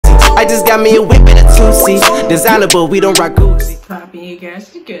I just got me a whip and a 2C. Designer, but we don't rock Gucci. Popping here,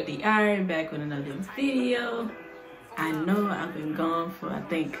 guys. Your girl Tyte Ain't back with another video. I know I've been gone for, I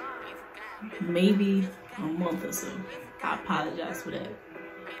think, maybe a month or so. I apologize for that.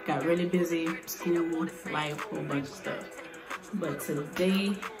 Got really busy, school, life, whole bunch of stuff. But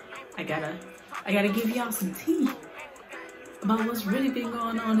today, I gotta give y'all some tea about what's really been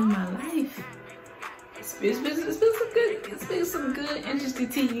going on in my life. It's been some good, interesting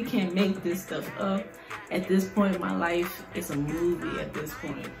tea. You can't make this stuff up. At this point in my life, it's a movie at this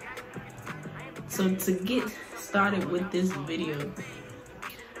point. So to get started with this video,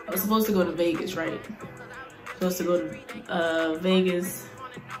 I was supposed to go to Vegas, right? Supposed to go to Vegas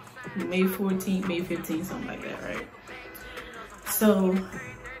May 14th, May 15th, something like that, right? So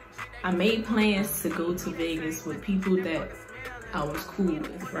I made plans to go to Vegas with people that I was cool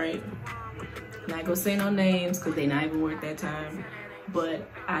with, right? Not gonna say no names because they not even worth that time, but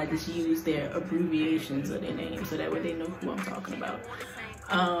I just use their abbreviations of their names so that way they know who I'm talking about.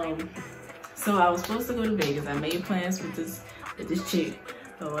 So I was supposed to go to Vegas. I made plans with this chick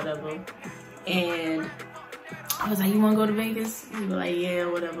or whatever, and I was like, "You want to go to Vegas?" We were like, "Yeah,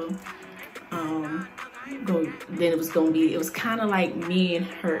 whatever." Then it was kind of like me and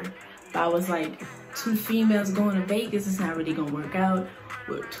her, but I was like, two females going to Vegas, it's not really gonna work out.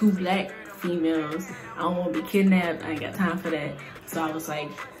 We're two black females. I don't want to be kidnapped. I ain't got time for that. So I was like,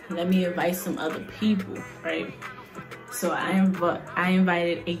 let me invite some other people, right? So I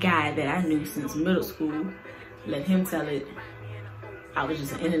invited a guy that I knew since middle school. Let him tell it. I was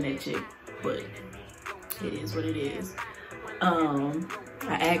just an internet chick, but it is what it is. I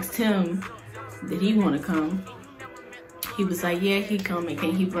asked him, did he want to come? He was like, yeah, he come, and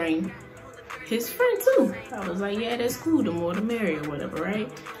can he bring his friend too? I was like, yeah, that's cool. The more the merrier, whatever,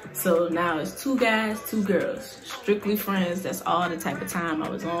 right? So now it's two guys, two girls, strictly friends. That's all the type of time I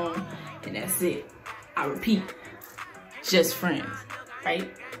was on, and that's it. I repeat, just friends,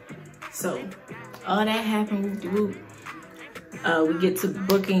 right? So all that happened. We get to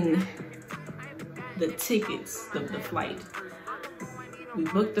booking the tickets, the flight. We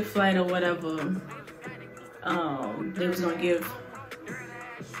booked the flight or whatever. They was gonna give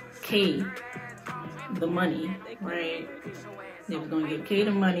Kay the money, right? They was gonna give Kay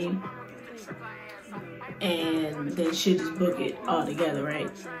the money, and then she'll just book it all together, right?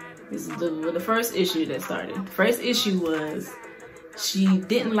 This is the first issue that started. The first issue was she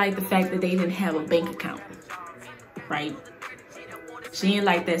didn't like the fact that they didn't have a bank account, right? She didn't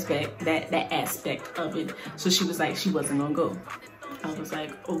like that aspect of it, so she was like she wasn't gonna go. I was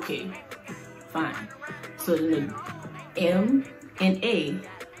like, okay, fine. So then M and A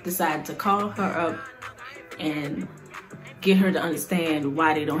decided to call her up and get her to understand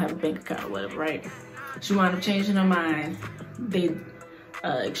why they don't have a bank account or whatever, right? She wound up changing her mind. They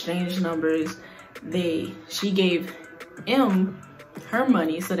exchanged numbers. She gave M her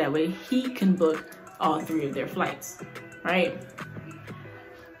money so that way he can book all three of their flights, right?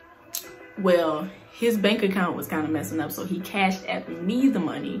 Well, his bank account was kind of messing up, so he cashed at me the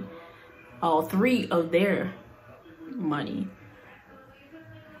money, all three of their money,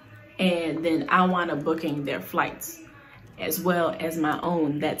 and then I wound up booking their flights as well as my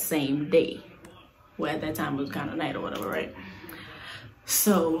own that same day. Well, at that time it was kind of night or whatever, right?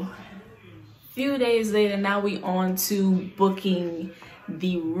 So a few days later, now we on to booking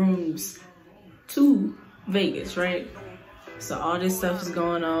the rooms to Vegas, right? So all this stuff is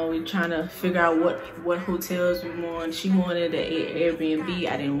going on. We're trying to figure out what hotels we want. She wanted an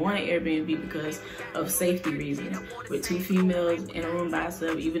Airbnb. I didn't want an Airbnb because of safety reasons. With two females in a room by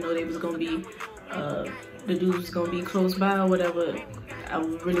herself, even though they was gonna be, the dude was gonna be close by or whatever, I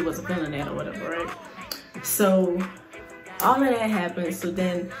really wasn't feeling that or whatever, right? So all of that happened. So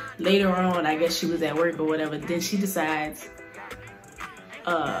then later on, I guess she was at work or whatever. Then she decides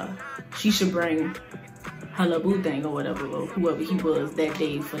she should bring her little boo thing or whatever, or whoever he was that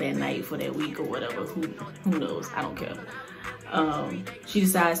day, for that night, for that week or whatever. Who knows? I don't care. She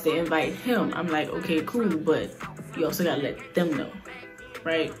decides to invite him. I'm like, okay, cool, but you also gotta let them know,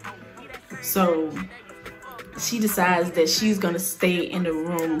 right? So she decides that she's gonna stay in the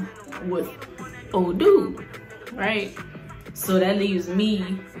room with old dude, right? So that leaves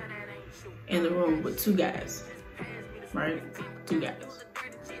me in the room with two guys, right? Two guys.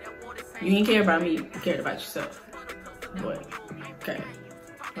 You ain't care about me, you cared about yourself. But, okay,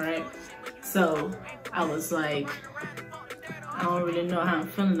 right? So I was like, I don't really know how I'm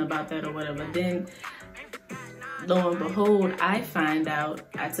feeling about that or whatever. Then, lo and behold, I find out,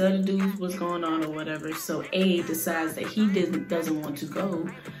 I tell the dudes what's going on or whatever. So A decides that he doesn't want to go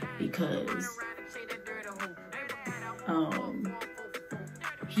because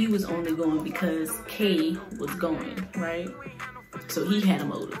he was only going because Kay was going, right? So he had a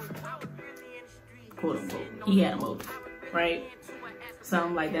motive, quote unquote. He had a motive, right? So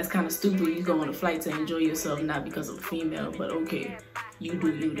I'm like, that's kind of stupid. You go on a flight to enjoy yourself, not because of a female, but okay, you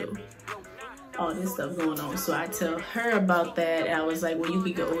do you though. All this stuff going on. So I tell her about that. I was like, well, you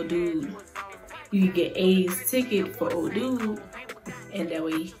could get old dude. You could get A's ticket for old dude, and that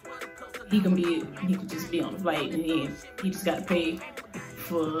way he could just be on the flight, and he just got to pay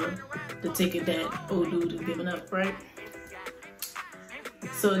for the ticket that old dude is giving up, right?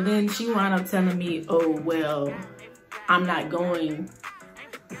 So then she wound up telling me, oh, well, I'm not going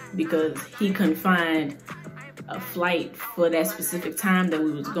because he couldn't find a flight for that specific time that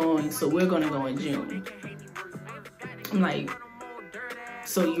we was going, so we're gonna go in June. I'm like,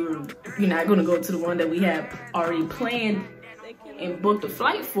 so you're not gonna go to the one that we have already planned and booked a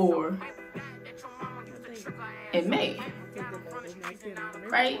flight for in May,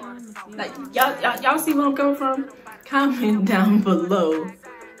 right? Like, y'all see where I'm coming from? Comment down below.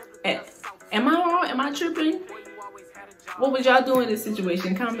 Am I wrong? Am I tripping? What would y'all do in this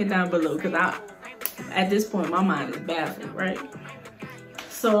situation? Comment down below, because at this point my mind is baffled, right?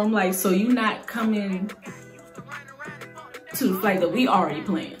 So I'm like, so you not coming to the flight that we already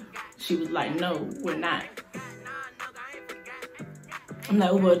planned? She was like, no, we're not. I'm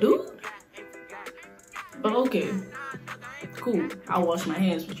like, well, dude, but okay, cool, I'll wash my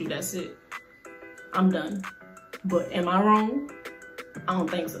hands with you, that's it, I'm done. But am I wrong? I don't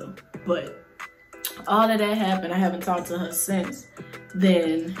think so. But all of that happened. I haven't talked to her since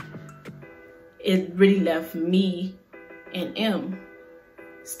then. It really left me and M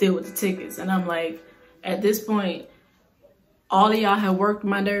still with the tickets. And I'm like, at this point, all of y'all have worked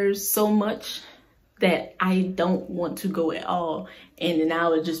my nerves so much that I don't want to go at all. And then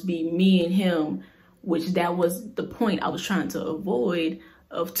now it would just be me and him, which that was the point I was trying to avoid,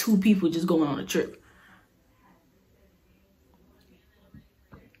 of two people just going on a trip.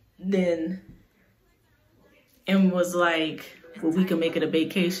 Then M was like, well, we can make it a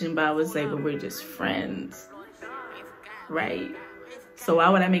vacation, but I was like, but we're just friends, right? So why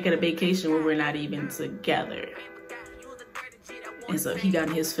would I make it a vacation when we're not even together? And so he got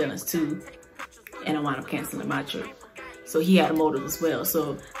in his feelings too, and I wound up canceling my trip. So he had a motive as well.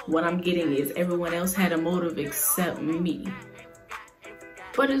 So what I'm getting is everyone else had a motive except me.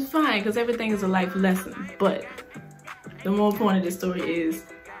 But it's fine, because everything is a life lesson. But the more point of this story is,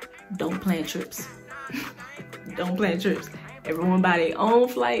 don't plan trips. Don't plan trips. Everyone buy their own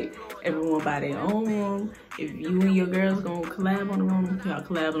flight. Everyone buy their own room. If you and your girls gonna collab on the room, y'all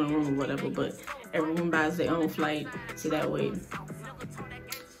collab on the room or whatever, but everyone buys their own flight, so that way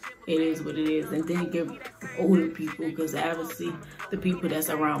it is what it is. And then give older people, because obviously the people that's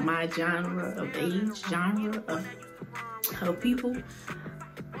around my genre of age, of people,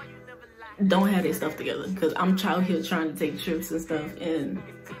 don't have their stuff together, because I'm out here trying to take trips and stuff, and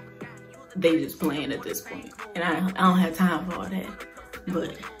they just playing at this point, and I don't have time for all that.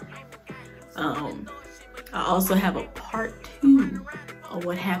 But I also have a part 2 of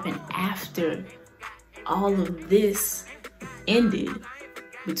what happened after all of this ended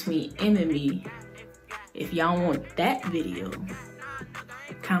between M and me. If y'all want that video,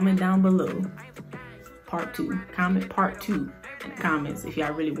 comment down below part 2. Comment part 2 in the comments if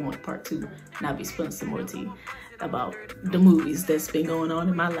y'all really want part 2, and I'll be spilling some more tea about the movies that's been going on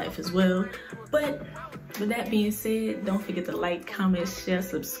in my life as well. But with that being said, don't forget to like, comment, share,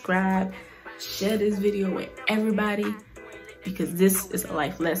 subscribe, share this video with everybody, because this is a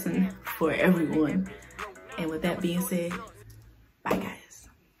life lesson for everyone. And with that being said, bye guys.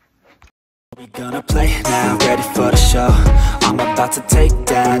 We gonna play now, ready for the show. I'm about to take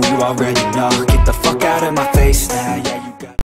down, you already know. Get the fuck out of my face now, yeah.